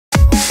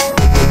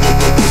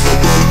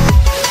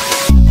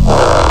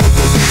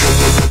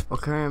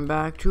Welcome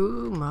back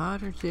to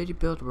Modern City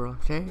Build World.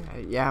 Okay,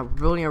 yeah, we're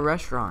building a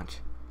restaurant.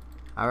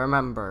 I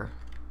remember.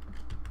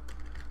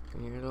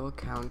 And here's a little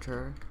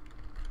counter.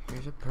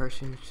 Here's a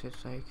person who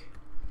sits like.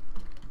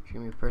 There's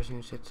gonna be a person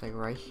who sits like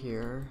right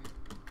here.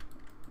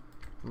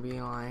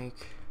 Be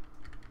like.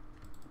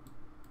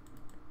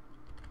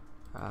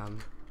 Yeah,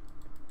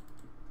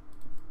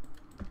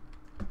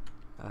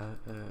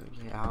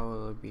 how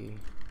will it be?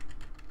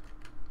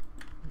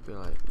 Be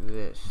like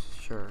this,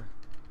 sure.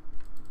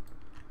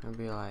 It'll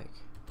be like,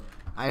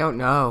 I don't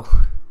know.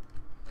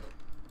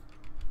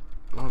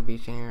 I'll be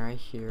sitting right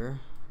here.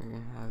 We're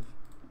gonna have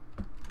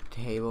a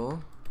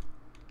table.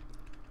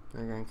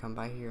 We're gonna come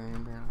by here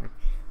and be like,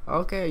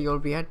 okay, you'll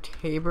be at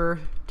table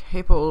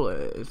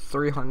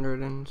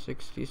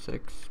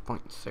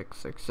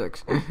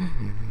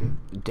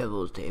 366.666.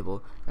 Devil's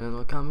table. And then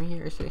we'll come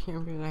here, sit here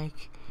and be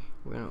like,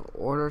 we're gonna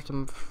order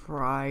some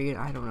fried,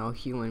 I don't know,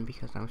 human,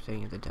 because I'm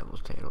sitting at the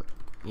devil's table.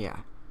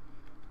 Yeah.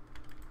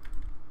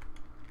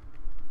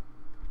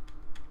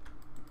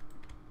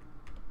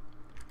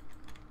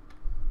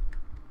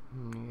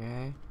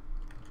 Okay.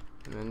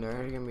 And then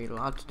there's gonna be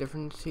lots of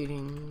different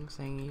seating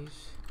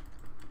thingies.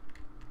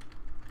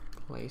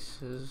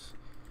 Places.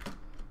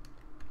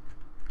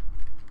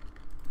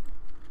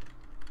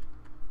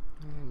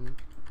 And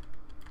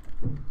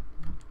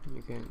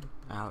you can,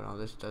 I don't know,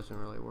 this doesn't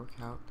really work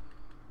out.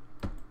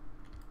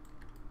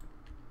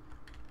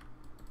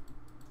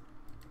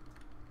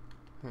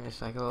 And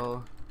it's like a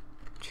little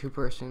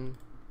 2-person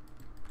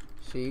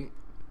seat.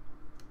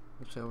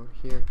 It's over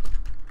here.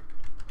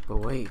 But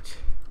wait.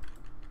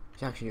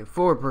 It's actually a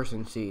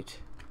 4-person seat.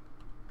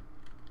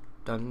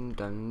 Dun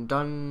dun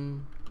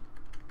dun.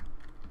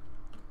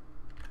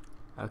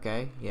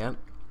 Okay, yep.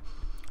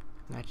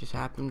 That just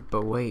happened,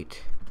 but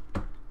wait.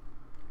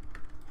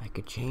 I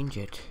could change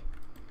it.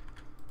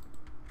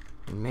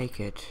 And make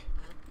it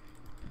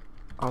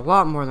a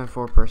lot more than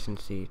 4-person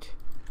seat.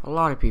 A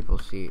lot of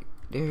people's seat.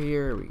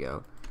 Here we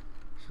go.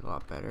 It's a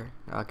lot better.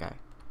 Okay.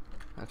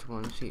 That's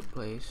 1 seat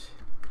place.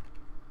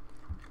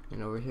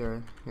 And over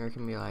here it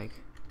can be like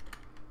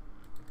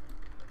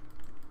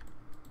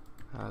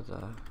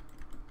the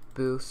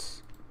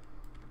booths.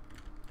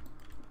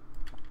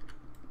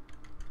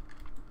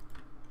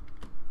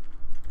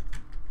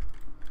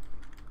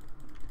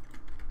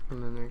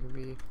 And then there can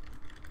be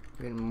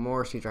even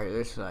more seats right here.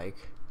 This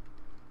like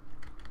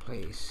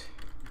place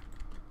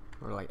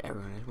where like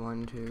everyone is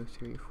 1, 2,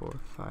 3, 4,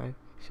 5,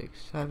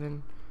 6,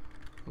 7.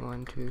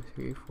 1, 2,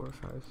 3, 4,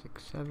 5,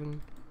 6,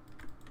 7.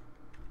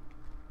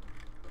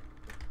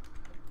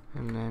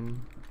 And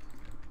then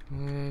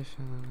this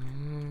and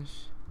then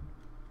this.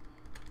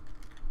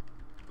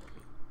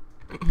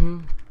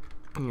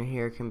 And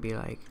here can be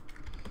like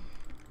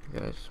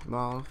a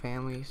small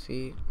family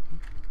seat.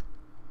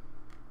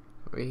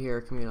 Right here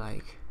can be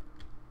like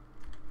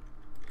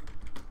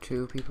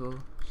 2 people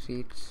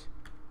seats.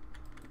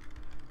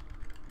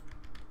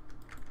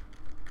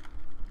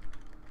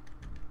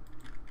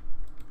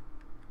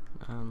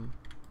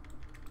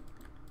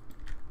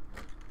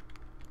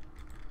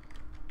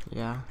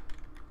 Yeah.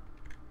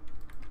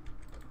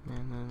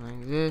 And then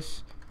like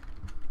this.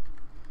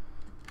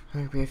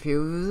 There'll be a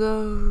few of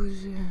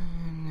those,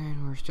 and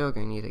then we're still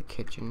gonna need a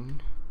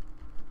kitchen.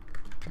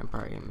 I'm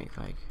probably gonna make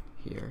like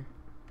here.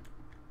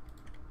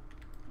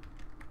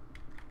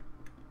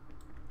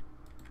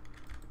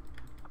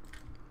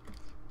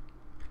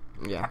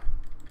 Yeah.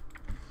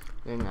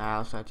 Then I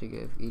also have to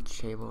give each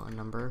table a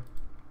number.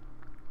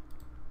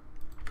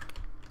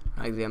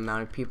 Like the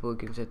amount of people who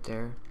can sit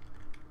there.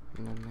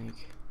 And then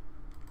like,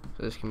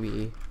 so this can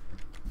be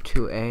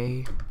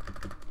 2A,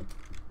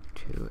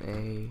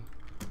 2A,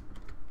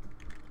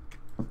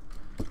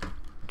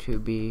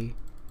 2B,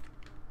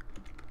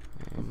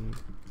 and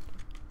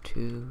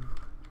 2C,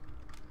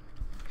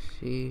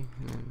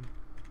 and then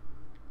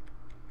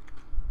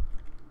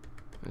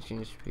this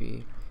can just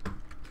be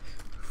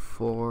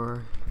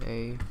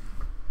 4A.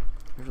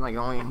 There's like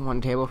only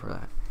 1 table for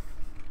that.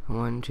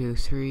 1, 2,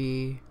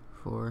 3,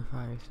 4,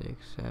 5,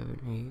 6, 7,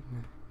 8, 9.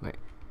 Wait.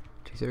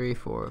 2, 3,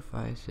 4,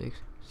 5,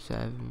 6,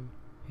 7,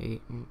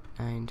 8,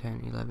 9,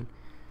 10, 11,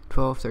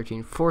 12,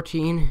 13,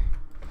 14.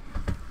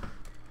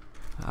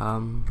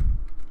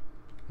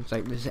 It's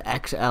like this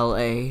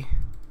XLA,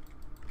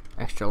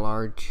 extra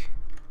large.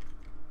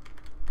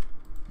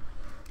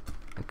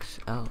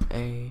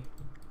 XLA.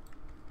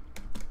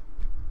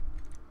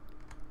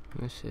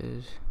 This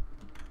is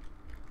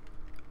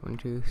 1,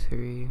 2,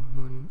 3,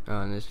 1.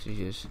 Oh, and this is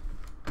just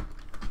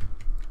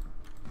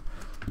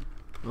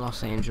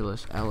Los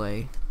Angeles,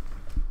 LA.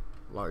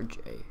 Large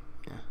A.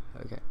 Yeah,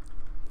 okay.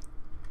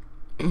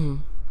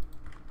 And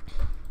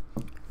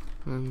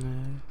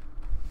the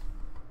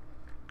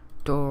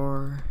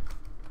door.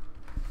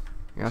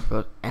 You're not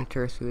supposed to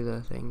enter through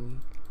the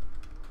thing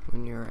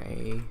when you're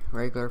a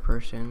regular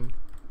person.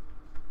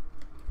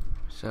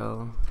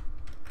 So,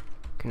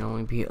 can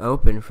only be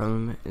open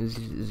from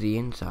the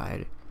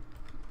inside,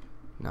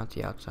 not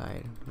the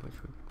outside, which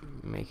would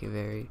make it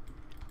very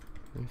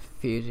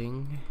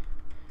confusing.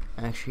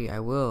 Actually, I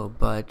will,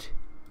 but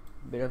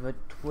bit of a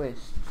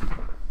twist.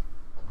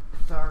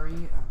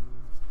 Sorry.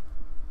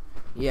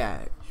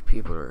 Yeah,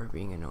 people are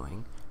being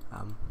annoying.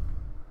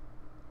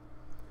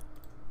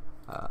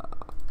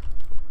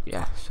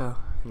 Yeah. So,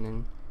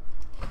 and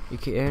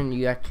then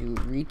you have to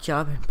reach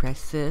up and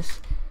press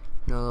this.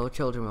 Little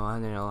children will,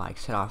 and then it'll like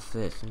set off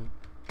this and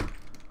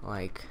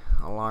like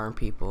alarm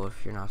people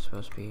if you're not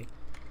supposed to be.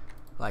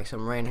 Like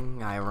some random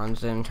guy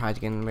runs in, tries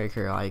to get in the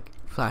maker, like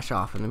flash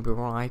off, and then people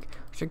are like,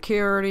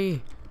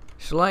 security,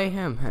 slay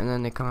him, and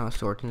then they come out with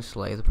swords and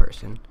slay the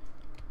person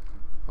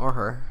or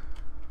her.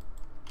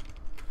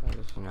 So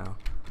just,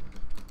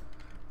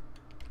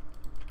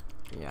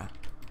 yeah,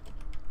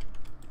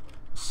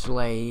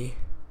 slay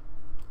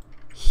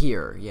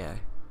here, yeah.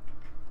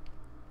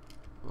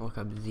 Look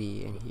up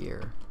Z and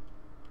here,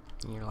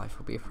 and your life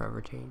will be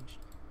forever changed.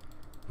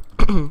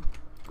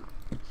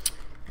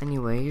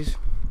 Anyways.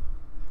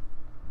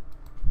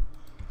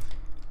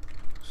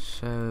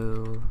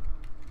 So,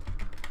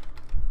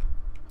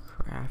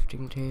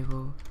 crafting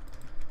table,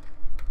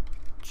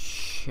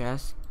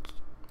 chest,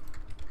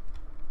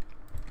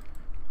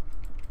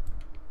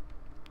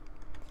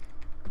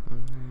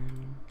 and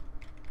then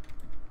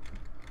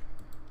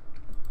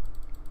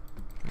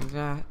like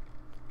that,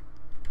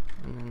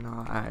 and then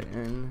I'll add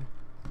in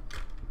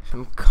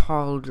some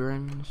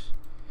cauldrons,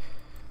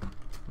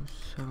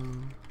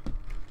 some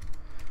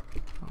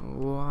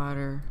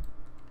water,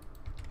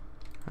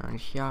 and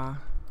here.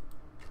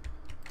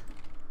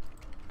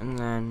 And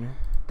then,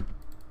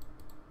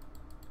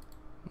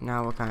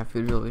 now what kind of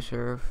food will we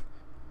serve?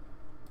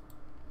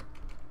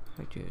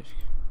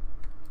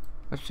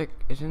 Let's check,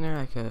 isn't there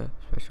like a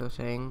special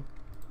thing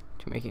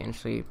to make it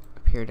instantly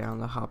appear down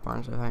the hotbar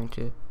instead of having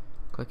to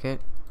click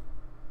it?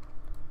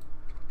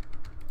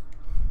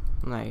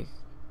 Like,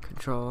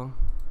 control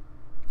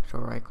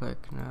right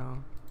click,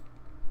 no.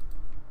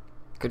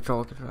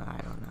 Control,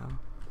 I don't know.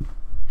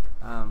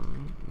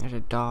 There's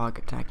a dog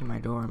attacking my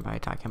door, and by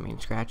attacking I mean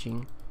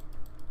scratching.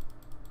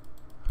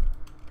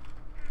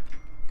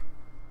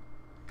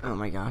 Oh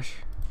my gosh.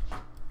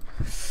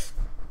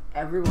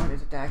 Everyone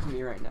is attacking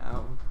me right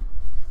now.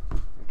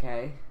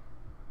 Okay.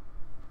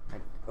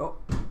 Oh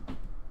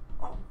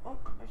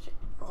shit.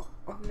 Oh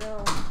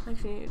no. I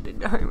see the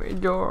diamond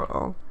door.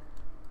 Oh.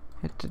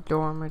 Hit the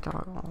door, my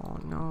dog. Oh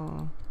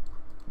no.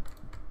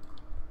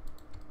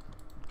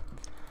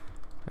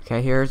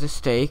 Okay, here's a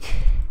steak.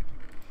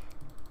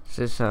 This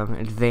is some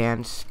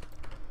advanced,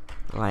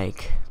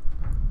 like,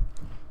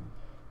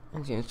 I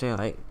was gonna say,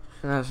 like,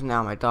 so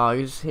now my dog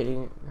is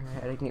hitting her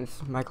head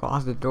against my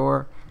closet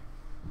door.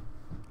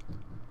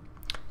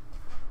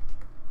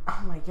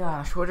 Oh my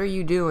gosh, what are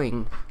you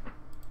doing?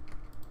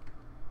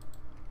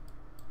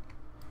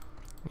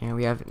 And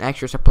we have an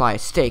extra supply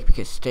of steak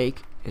because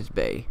steak is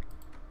bae.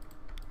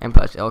 And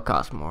plus it'll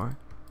cost more.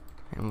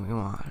 And we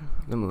want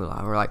the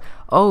moolah. We're like,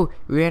 oh,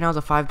 we ran out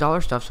of the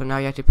 $5 stuff, so now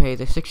you have to pay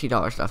the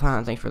 $60 stuff.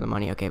 Huh, thanks for the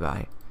money, okay,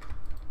 bye.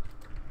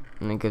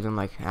 And then give them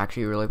like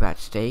actually really bad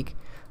steak.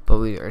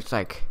 But it's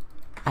like,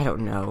 I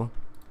don't know.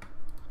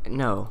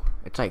 No,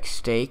 it's like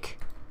steak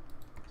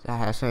that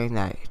has something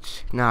that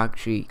it's not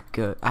actually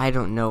good. I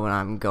don't know where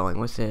I'm going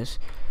with this.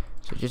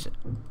 So just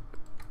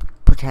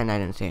pretend I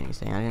didn't say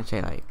anything. I didn't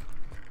say like,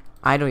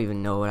 I don't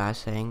even know what I was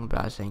saying, but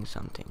I was saying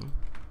something.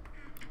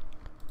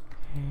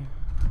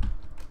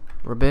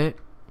 Ribbit.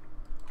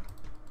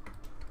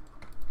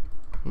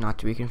 Not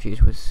to be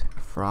confused with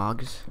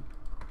frogs.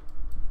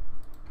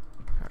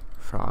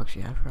 Frogs,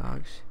 yeah,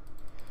 frogs.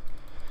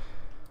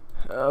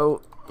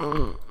 Oh.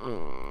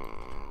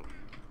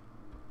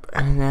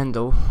 And then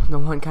the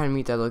one kind of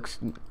meat that looks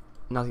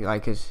nothing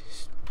like is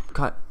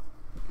cut.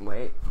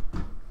 Wait.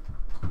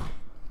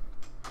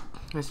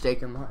 The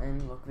steak and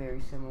mutton look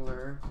very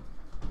similar.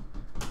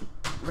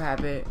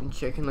 Rabbit and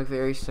chicken look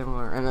very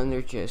similar. And then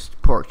they're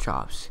just pork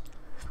chops.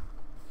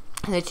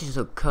 And they just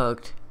look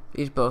cooked.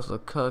 These both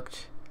look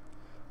cooked.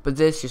 But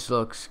this just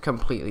looks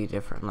completely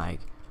different.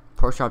 Like,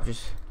 pork chop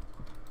just...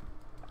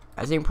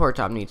 I think pork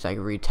chop needs, like,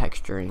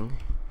 retexturing.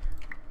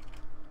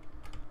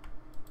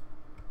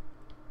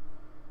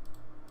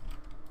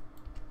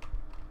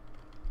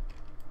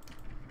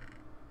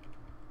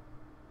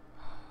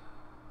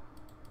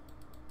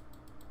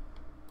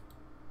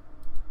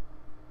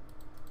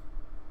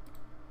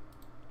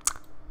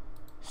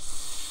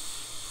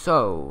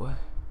 So...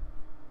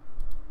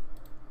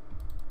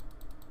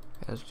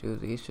 let's do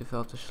these to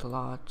fill up the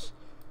slots.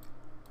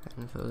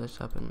 And fill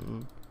this up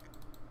in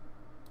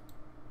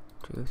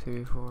 2,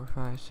 3, 4,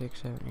 5,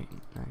 6, 7, 8,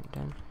 9,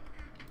 10.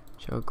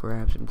 So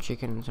grab some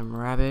chicken and some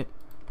rabbit.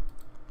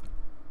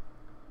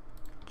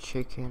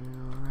 Chicken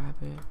and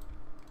rabbit.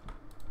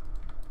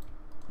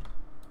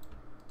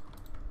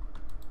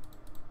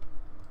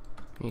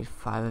 Need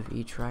 5 of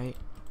each, right?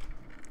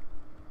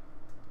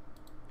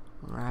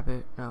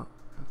 Rabbit, no.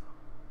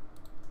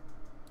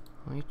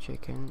 Only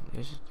chicken.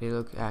 They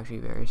look actually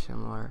very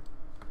similar.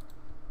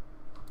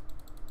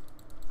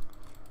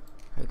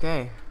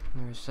 Okay,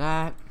 there's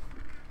that.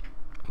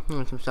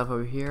 And some stuff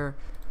over here.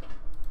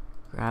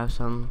 Grab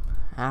some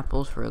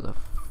apples for the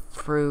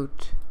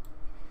fruit.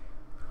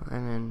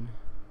 And then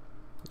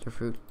The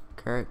fruit.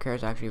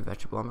 Carrot's actually a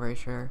vegetable, I'm very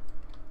sure.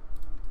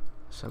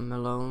 Some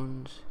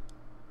melons.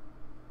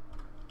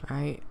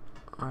 Right.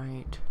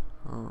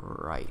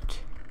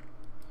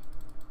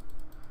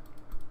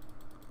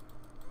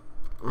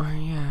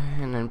 Yeah,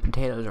 and then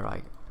potatoes are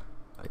like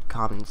a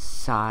common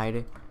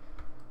side.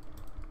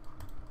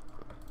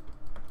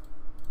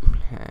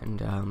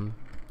 And I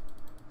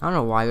don't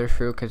know why there's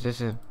fruit, because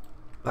this is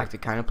like the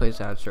kind of place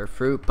that would serve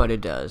fruit, but it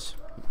does.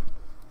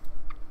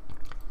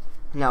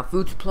 Now,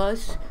 Foods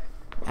Plus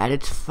at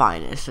its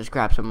finest. Let's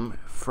grab some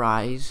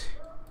fries.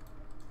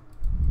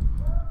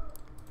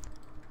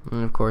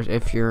 And of course,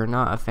 if you're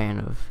not a fan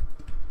of,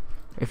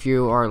 if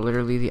you are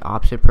literally the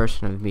opposite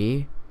person of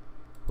me,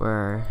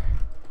 where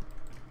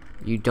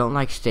you don't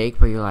like steak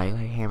but you like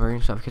hamburger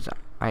and stuff, because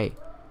I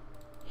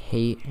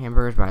hate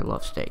hamburgers but I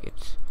love steak.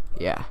 It's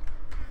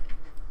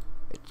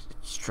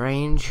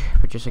strange,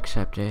 but just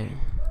accept it.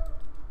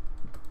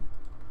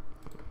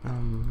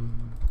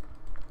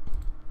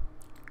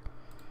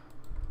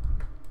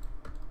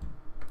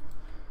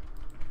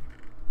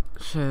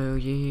 So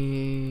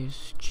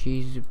yes,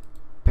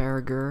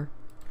 cheeseburger.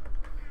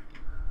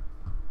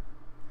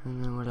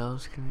 And then what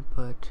else can I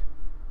put?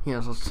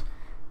 Yes, let's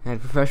at a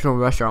professional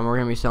restaurant we're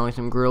gonna be selling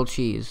some grilled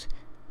cheese.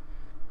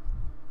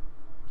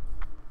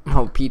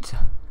 Oh,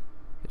 pizza.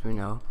 As we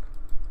know.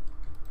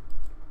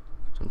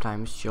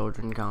 Sometimes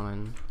children come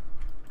and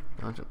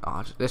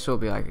this will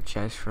be like a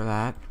chest for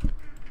that.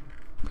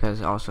 Because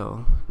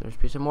also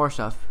there's some more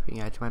stuff you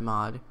can add to my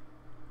mod.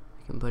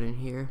 I can put in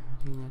here.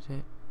 I think that's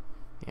it.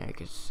 Yeah,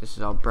 because this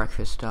is all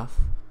breakfast stuff.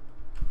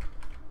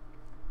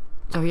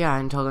 So yeah,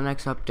 until the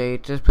next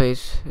update, this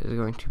place is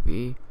going to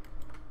be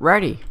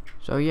ready.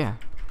 So yeah.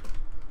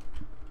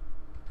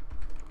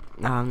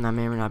 That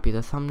may or not be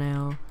the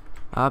thumbnail.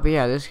 But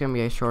yeah, this is going to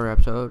be a shorter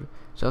episode.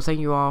 So thank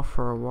you all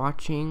for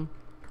watching.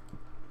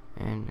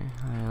 And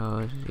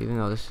even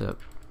though this is a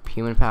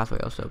human pathway,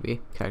 I'll still be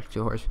connected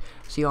to a horse.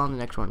 See you all on the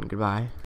next one. Goodbye.